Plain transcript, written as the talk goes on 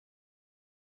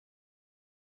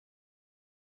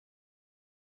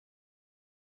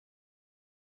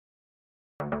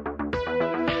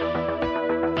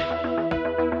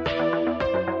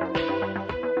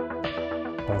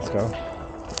go.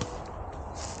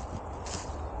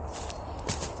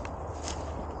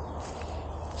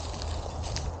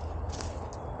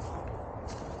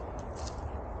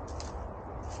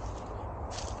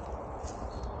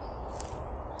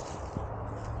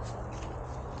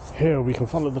 Here we can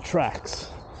follow the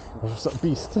tracks of that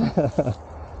beast.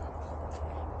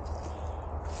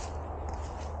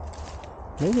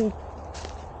 Maybe.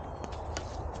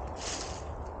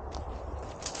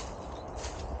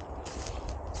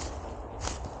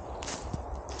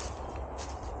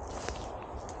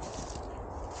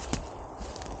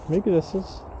 Maybe this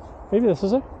is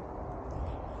it.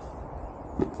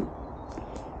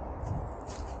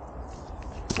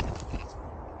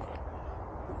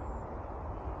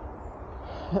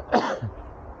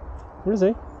 Where is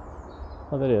he?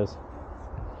 Oh, there he is.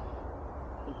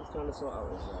 I think he's trying to sort out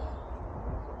his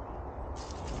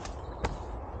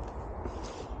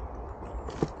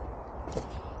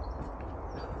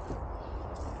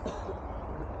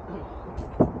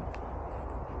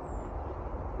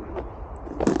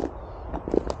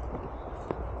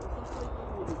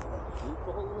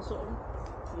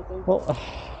Well,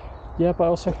 yeah, but I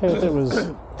also heard it was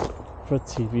for a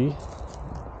TV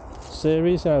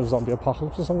series, zombie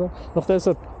apocalypse or something. Look, there's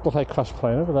a like crash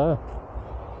plane over there.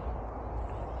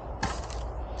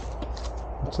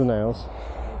 What's the nails?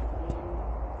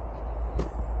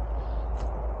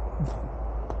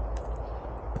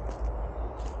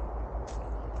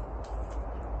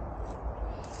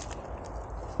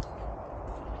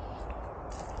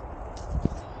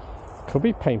 Could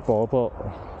be paintball, but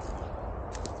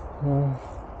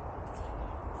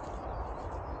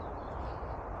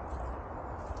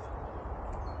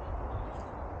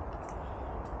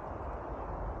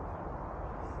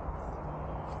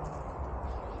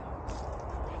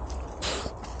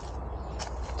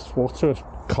just walk through a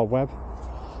cobweb.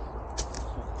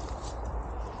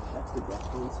 That's the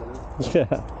reference, isn't it?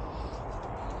 Yeah.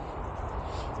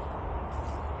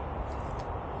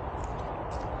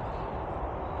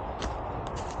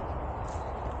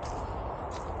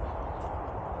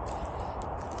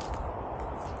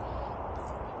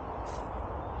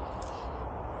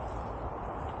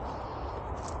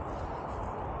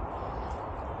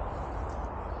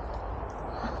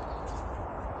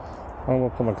 I'm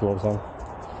gonna put my gloves on.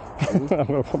 I'm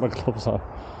gonna put my gloves on.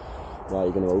 Why, are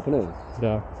you going to open it?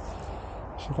 Yeah.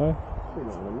 Should I? You're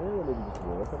not in there, maybe just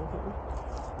walk or something.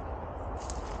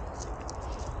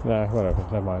 Yeah, whatever,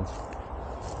 never mind.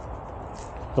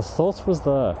 The thought was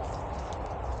there.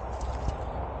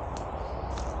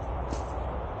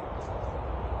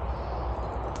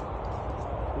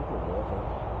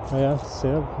 Oh yeah, see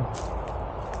it.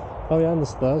 Oh yeah, and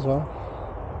there's there as well.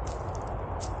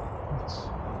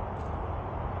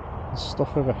 There's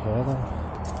stuff over here then.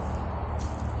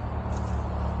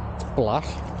 It's black. I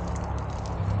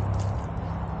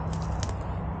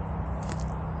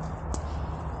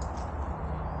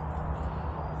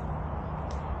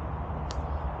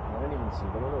don't even see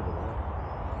the one over there.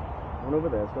 One over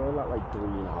there's got that like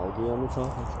green algae on the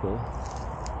top, that's cool.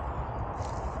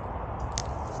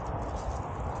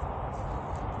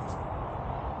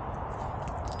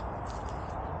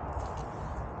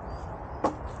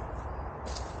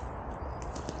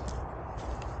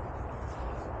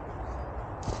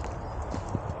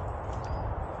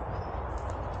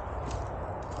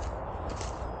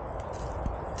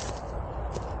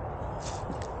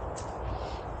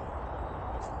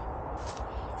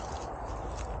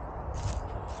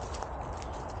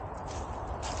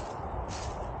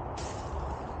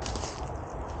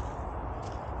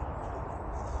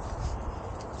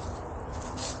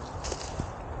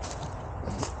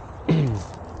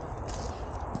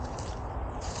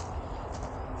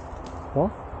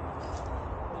 What?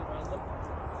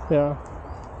 Yeah.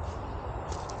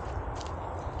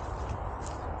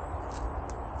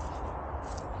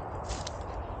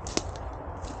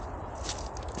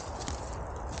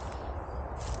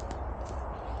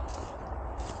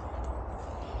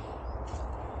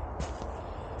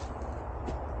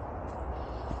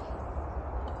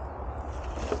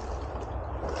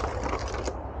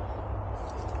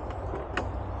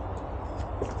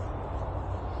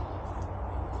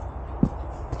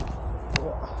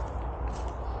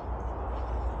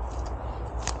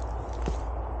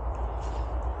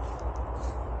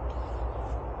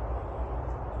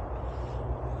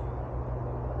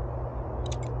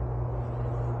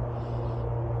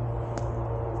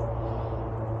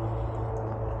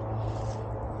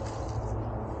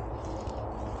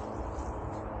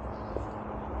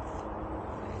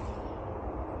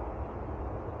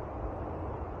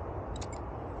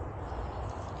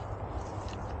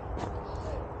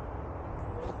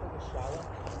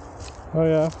 Oh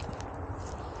yeah.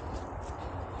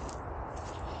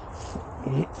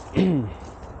 Come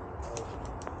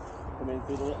in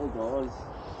through the little doors.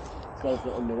 It's got a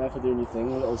little mirror for doing your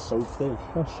thing, a little soap thing.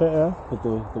 Oh shit, yeah. But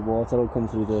the water will come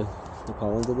through the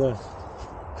colander there.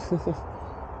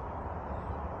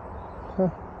 Huh.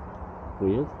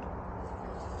 Weird.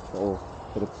 Little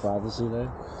bit of privacy there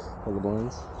for the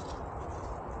blinds.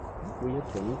 Weird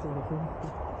thing to happen.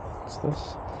 What's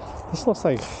this? This looks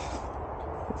like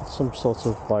some sort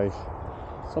of like...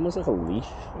 It's almost like a leash.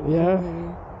 Yeah.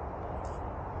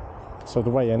 So the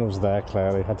way in was there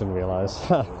clearly, I didn't realise.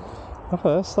 Look at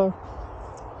this though.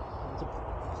 It's a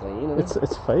plane, isn't it?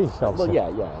 It's fake, obviously. Well, yeah,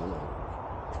 I know.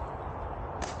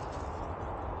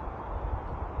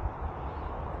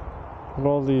 And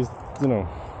all these, you know...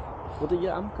 Well,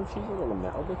 yeah, I'm confused with all the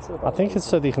metal bits. I think it's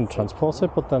so they can transport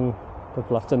it, but then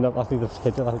they've left it, I think they've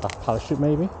hid it like that parachute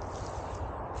maybe.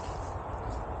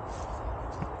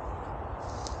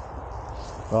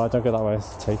 Oh, don't go that way,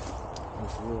 it's tape.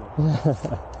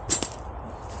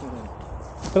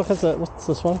 Look at it, what's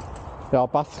this one? The Our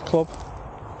Bath Club.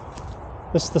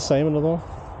 This is the same, another one.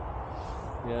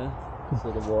 Yeah,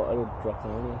 so the water will drop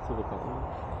down here through the cotton.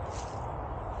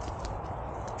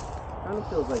 Kind of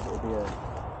feels like it'll be a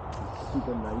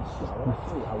super nice shower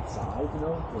actually outside, you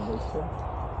know, windows.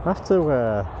 I have to,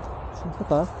 look at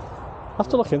that. I have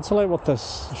to look into like what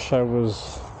this show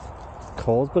was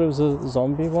called, but it was a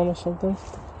zombie one or something.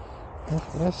 Look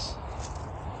at this.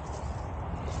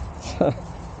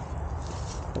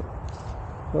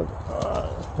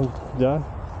 Yeah,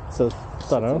 so I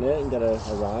don't know. Yeah, you can get a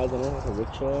ride in it, like a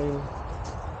rickshaw, you know.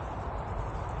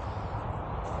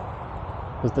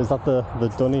 Is that the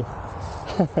dunny?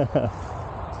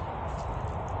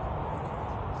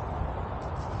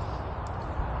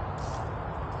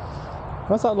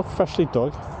 Why does that look freshly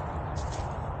dug?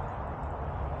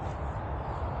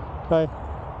 Hey. I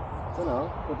don't know,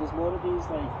 but there's more of these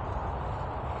like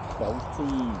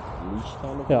belty leash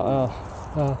kind of Yeah,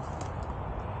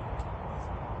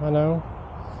 I know.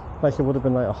 Like it would have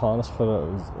been like a harness for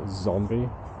a zombie.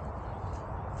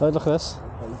 Oh, look at this.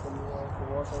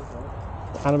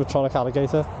 Animatronic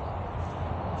alligator.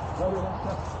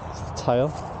 It's the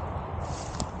tail.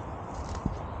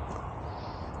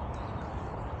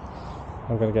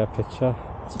 I'm gonna get a picture.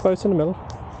 It's a boat in the middle. I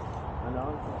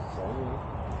know, it's so.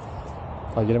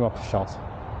 Oh, you're in my shot.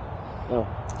 No.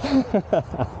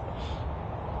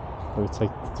 Let me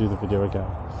do the video again.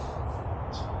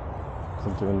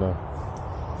 I'm doing the...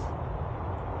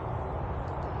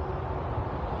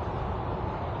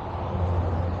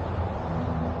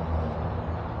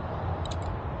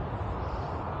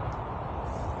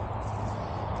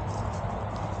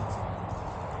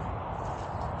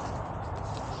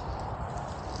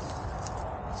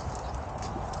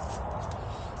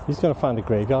 He's going to find a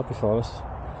graveyard before us.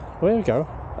 Oh, here we go.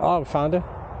 Oh, we found it.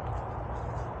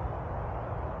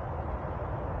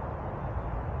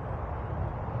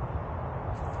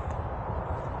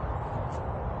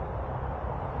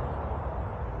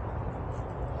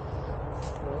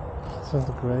 It's in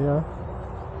the graveyard.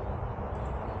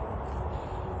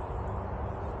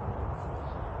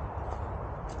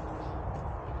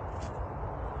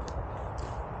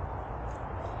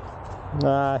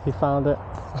 Nah, he found it.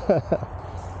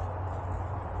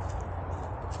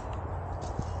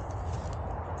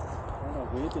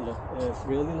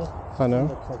 Really look. I know.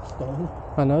 Looks like stone.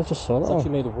 I know, I just saw that It's one.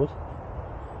 actually made of wood.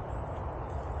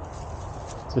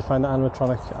 Did you find the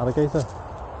animatronic alligator?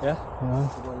 Yeah. Yeah.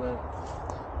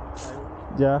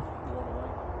 Yeah.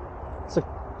 It's a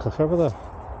cliff over there.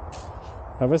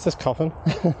 Now, where's this coffin?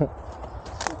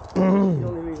 The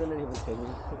only reason anyone came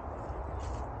in.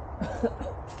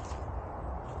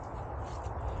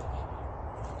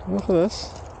 Look at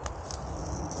this.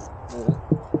 Yeah.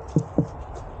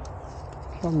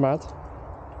 I'm mad.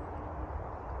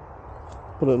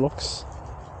 But it looks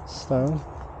stone.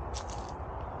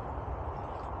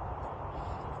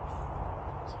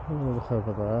 Look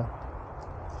over there.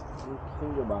 You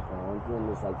can go back around and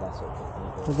there's like that sort of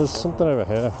thing. There's something over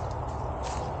here.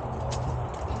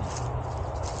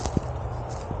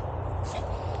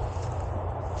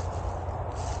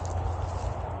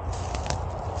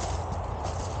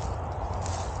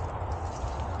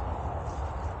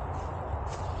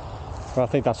 Well, I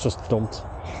think that's just dumped.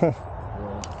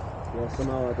 Yeah,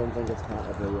 somehow I don't think it's part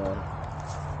of the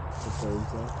same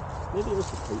thing. Maybe it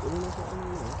was the catering or something,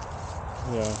 you know?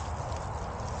 Yeah.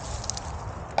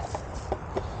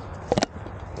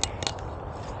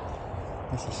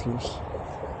 That's a sluice.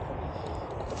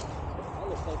 That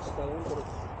looks like stone, but it's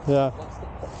Yeah.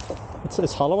 plastic.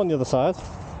 It's hollow on the other side.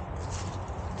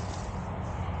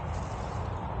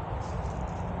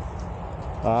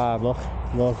 Ah, look,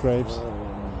 more graves.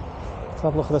 Let's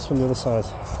have a look at this from the other side.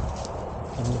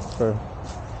 And look through.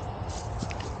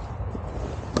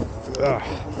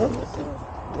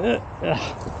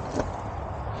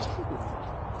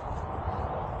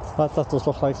 That does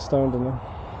look like stone, doesn't it?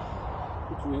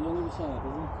 It's real on the other side,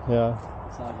 isn't it? Yeah.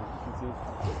 The side of it, you can see it's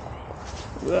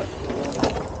Yeah.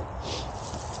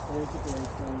 There's the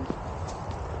gravestone.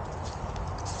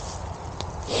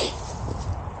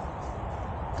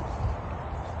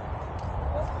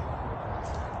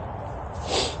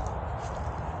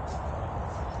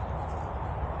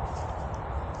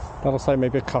 That looks like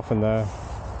maybe a coffin there.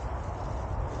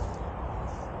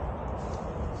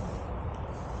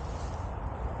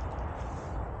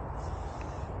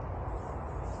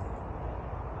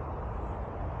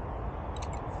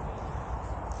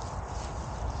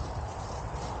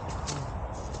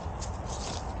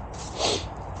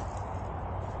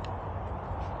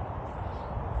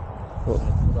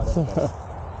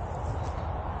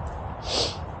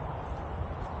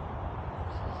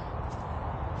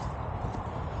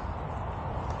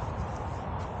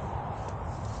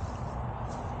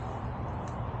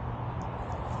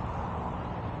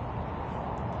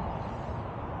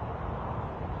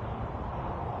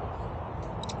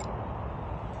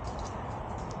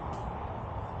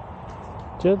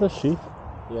 Do you hear the sheep?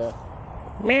 Yeah.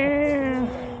 Meow.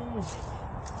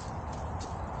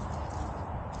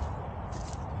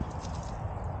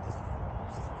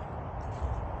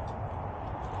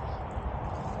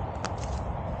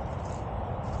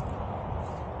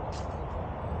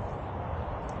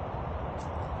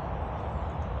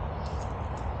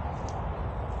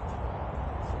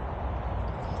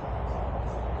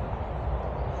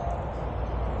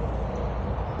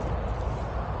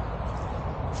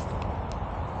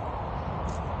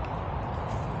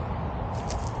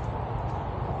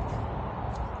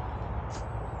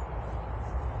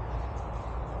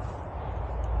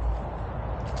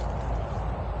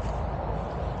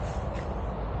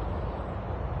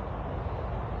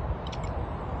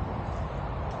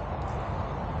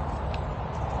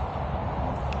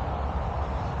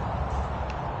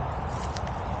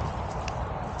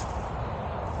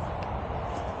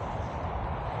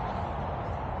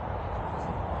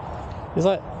 It's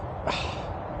like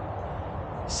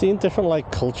seeing different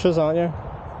like cultures, aren't you?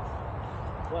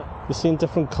 What? You're seeing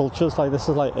different cultures. Like this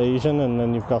is like Asian, and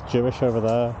then you've got Jewish over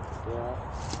there. Yeah.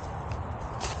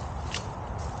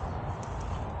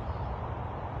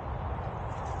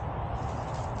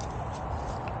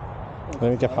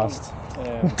 Let me get past.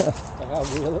 Like how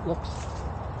real it looks.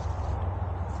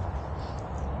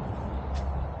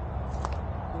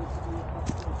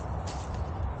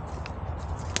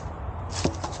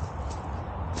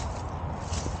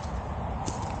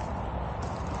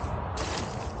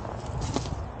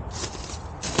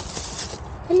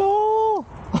 Hello.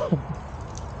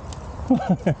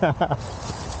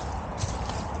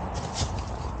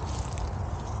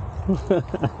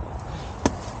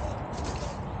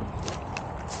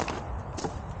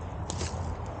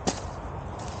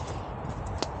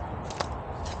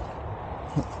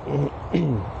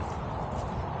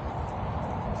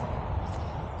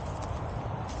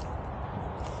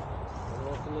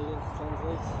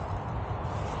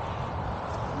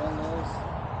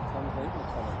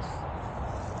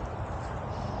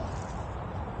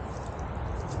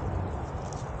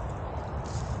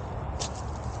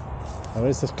 Oh,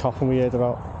 where's this coffin we heard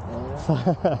about?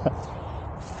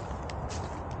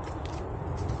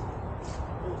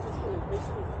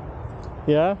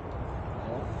 Yeah?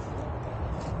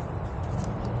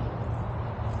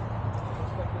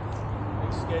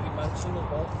 Scary mansion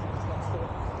as well.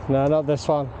 No, not this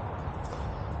one.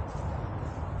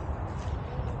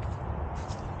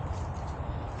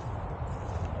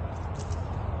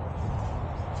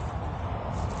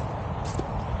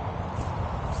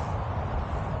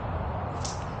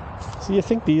 So you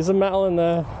think these are metal in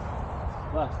there?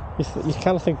 What? You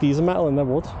kind of think these are metal in their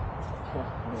wood?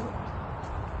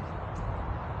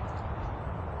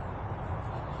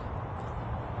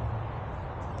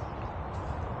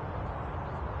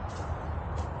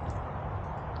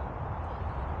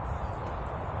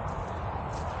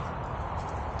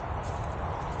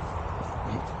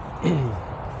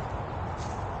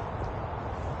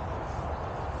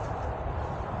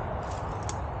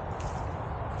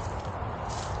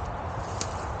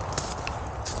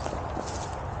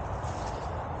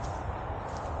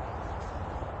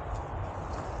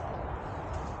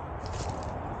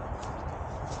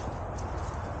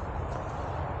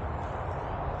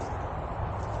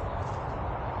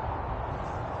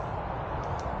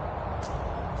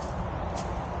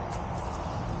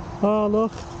 Oh,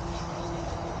 look.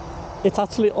 It's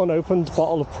actually unopened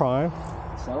bottle of Prime.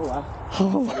 So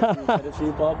Oh, Get a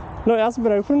few bob. no, it hasn't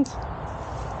been opened.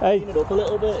 Hey, Clean it up a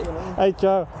little bit, you know. hey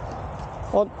Joe.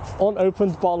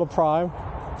 Unopened bottle of Prime.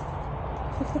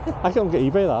 I can get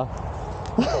eBay that.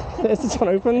 It's just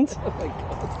unopened. Oh my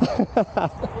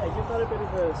god. Yeah, give that a bit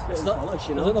of a spit and polish,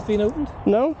 you know. Has it not been opened?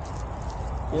 No?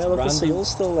 Yeah, look, the random.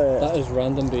 seal's still there. That is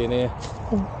random being here.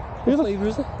 What flavour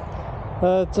is it?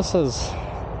 Just says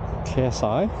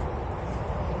KSI.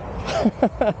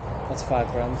 That's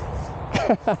 $5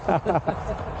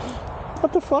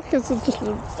 What the fuck is it? Just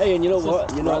Hey, and you know what?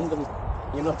 just You're not, random.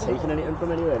 you're not taking anything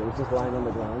from anywhere. It was just lying on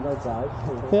the ground outside.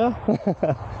 yeah.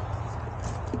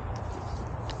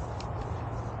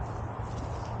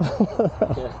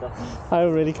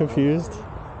 I'm really confused.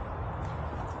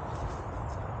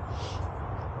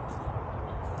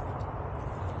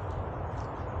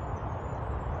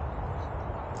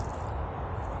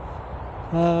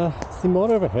 See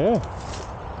more over here.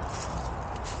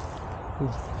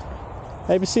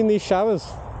 Have you seen these showers?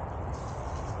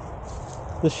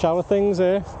 The shower things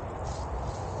here.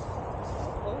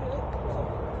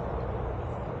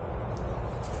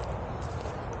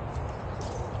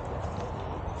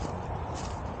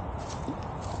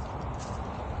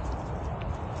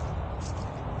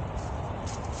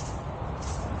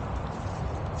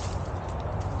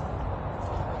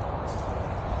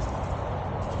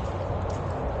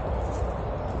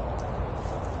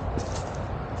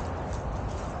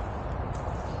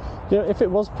 You know, if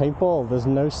it was paintball, there's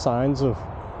no signs of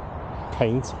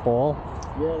paintball.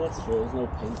 Yeah, that's true. There's no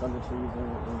paint on the trees or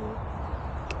anything.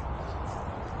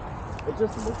 It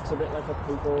just looks a bit like a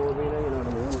paintball arena, you know what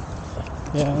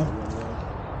I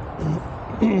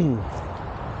mean? Yeah.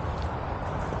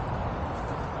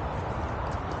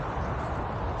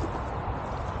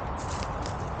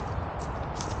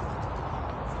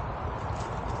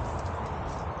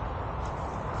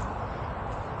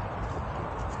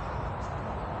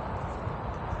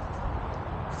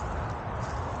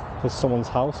 There's someone's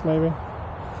house, maybe.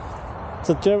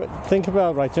 So think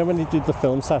about, right, when you do the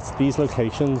film sets, these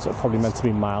locations are probably meant to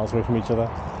be miles away from each other.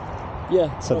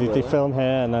 Yeah. So they film here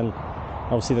and then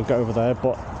obviously they've got over there,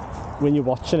 but when you're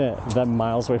watching it, they're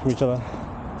miles away from each other.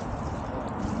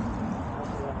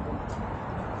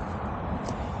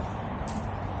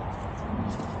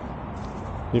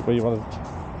 What you want to...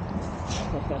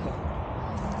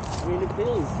 I mean, it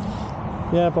feels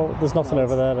Yeah, but there's nothing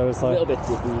over there. There was a like... little bit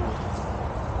dippy.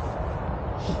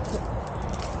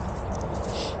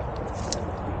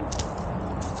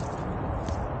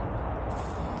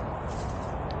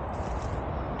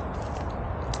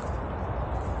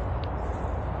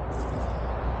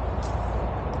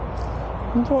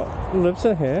 What lives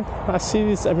in here? I see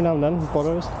these every now and then,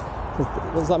 burrows.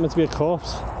 Was that meant to be a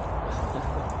corpse?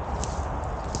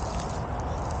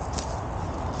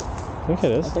 I think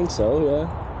it is. I think so, yeah.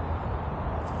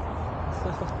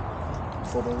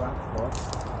 Bubble wrap, what?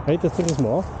 Hey, I think there's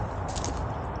more.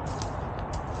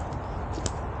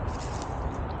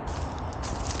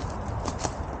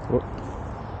 Whoop.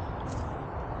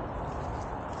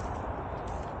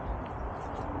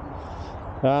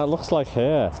 It looks like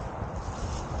here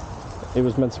it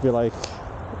was meant to be like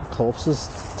corpses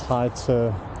tied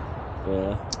to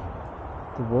the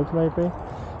wood, maybe.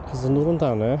 Because there's another one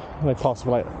down there, like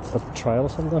possibly like a trail or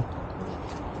something.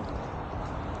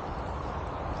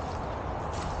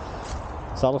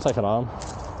 So that looks like an arm.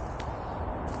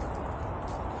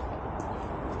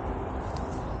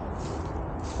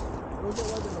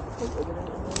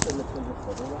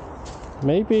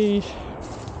 Maybe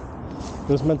it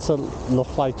was meant to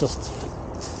look like just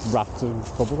wrapped in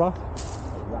bubble wrap.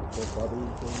 Wrapped their body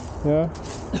thing. Yeah.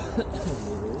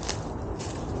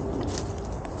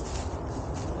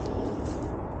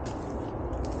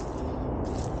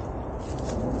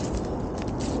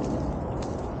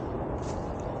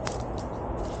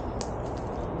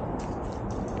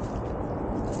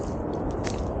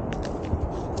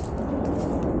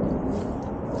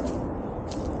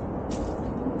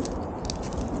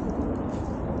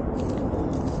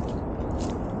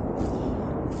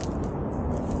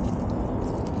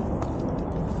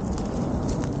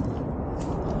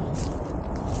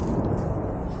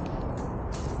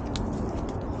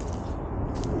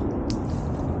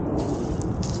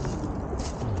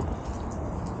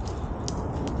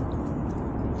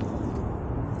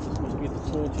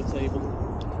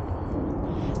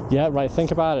 Yeah, right,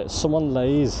 think about it. Someone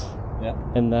lays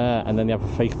in there and then you have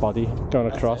a fake body going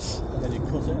across. And then you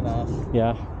cut it in half.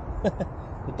 Yeah.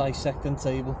 The dissecting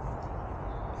table.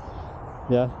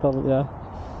 Yeah, probably, yeah.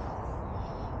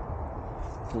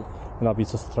 And I'll be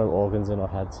just throw organs in our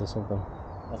heads or something.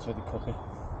 That's where they cook it.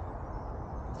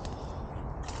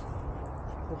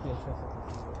 Would be interesting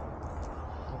to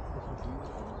see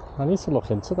what I need to look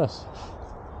into this.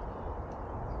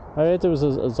 I heard there was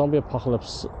a zombie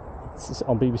apocalypse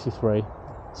on BBC Three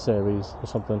series or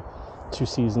something. 2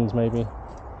 seasons maybe.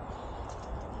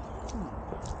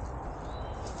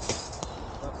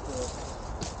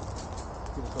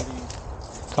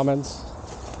 Comments?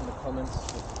 in the comments.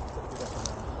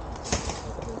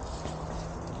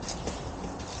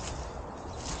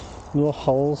 No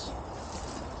holes.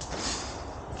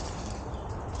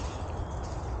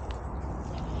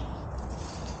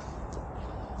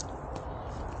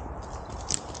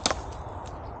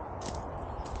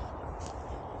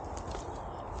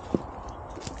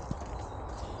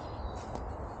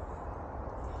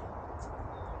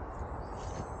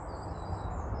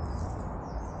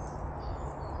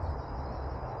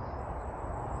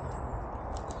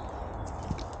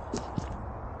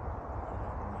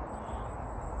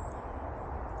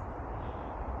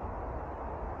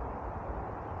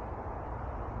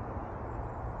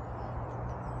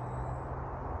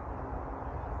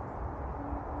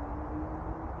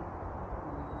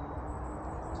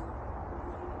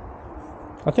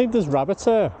 I think there's rabbits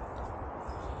here.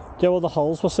 Get all the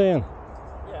holes we're seeing.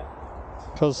 Yeah.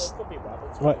 Because, There could be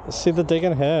rabbits. right, see the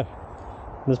digging here?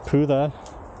 There's poo there.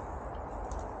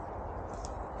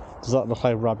 Does that look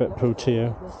like rabbit poo to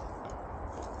you?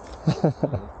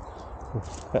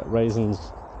 Get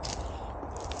raisins.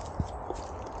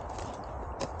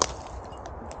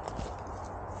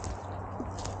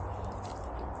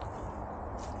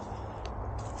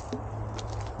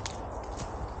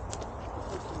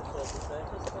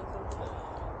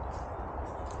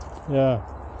 Yeah.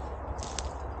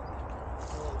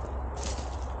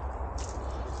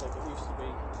 It's like it used to be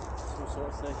some sort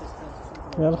of circus tent or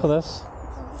something. Yeah, look at this.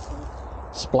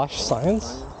 Splash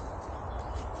science.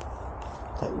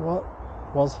 Like what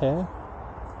was here?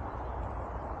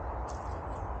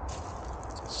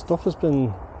 Stuff has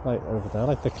been like over there,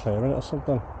 like they're clearing it or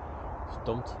something. It's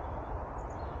dumped.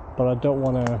 But I don't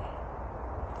want to,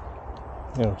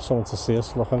 you know, someone to see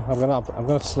us looking. I'm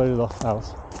gonna slowly look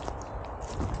out.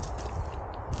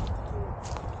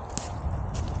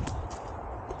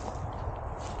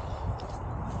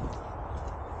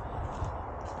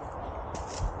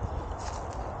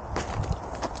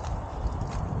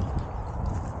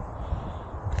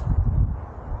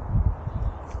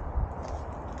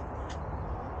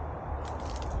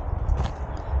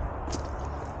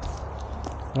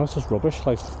 No, it's just rubbish,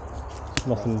 like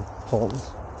nothing important.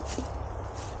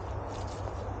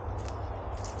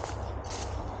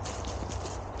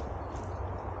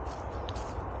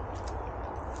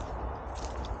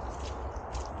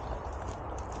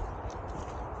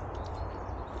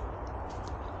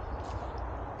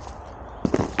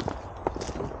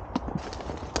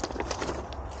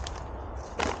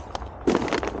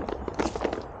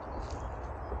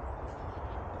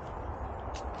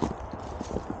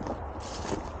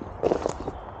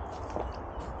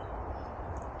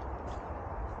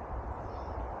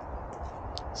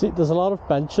 See, there's a lot of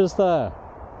benches there.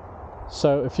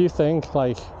 So if you think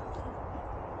like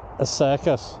a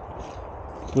circus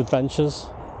with benches,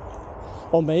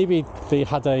 or maybe they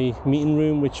had a meeting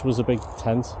room which was a big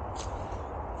tent.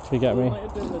 Do you get me? It might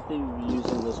have been that they were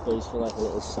using this place for like a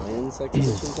little science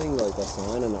exhibition thing, like a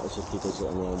sign, and that was just people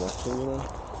sitting there watching, you know?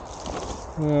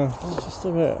 Yeah, it's just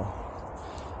a bit.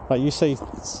 Like you say,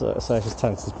 circus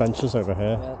tents, there's benches over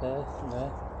here. Yeah, there,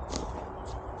 there.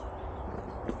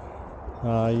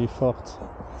 Ah, you fucked.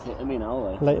 I mean,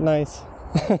 I'll Late night.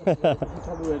 Probably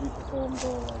already performed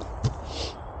all like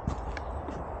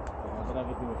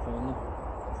whatever they were filming.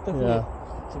 It's definitely Yeah.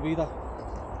 to be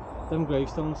that. Them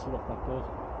gravestones look that good.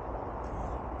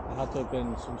 It had to have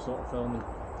been some sort of filming.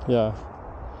 Yeah.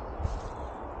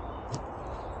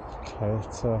 Okay,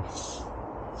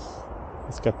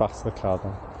 let's get back to the car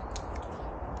then.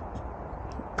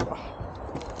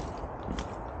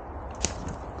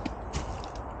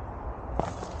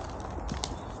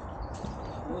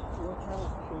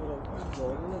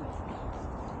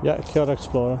 Yeah, Kyoto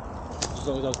Explorer. As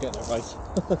long as I was getting it right.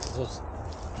 Just,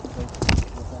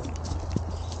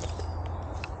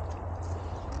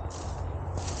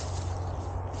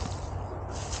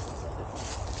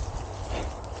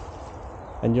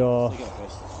 And your, you get it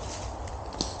first.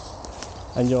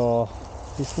 and your,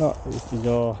 it's not, it's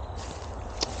your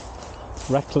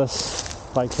reckless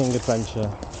Viking adventure.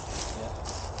 Yeah.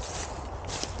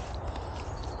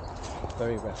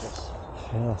 Very reckless.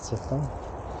 Yeah, that's it then.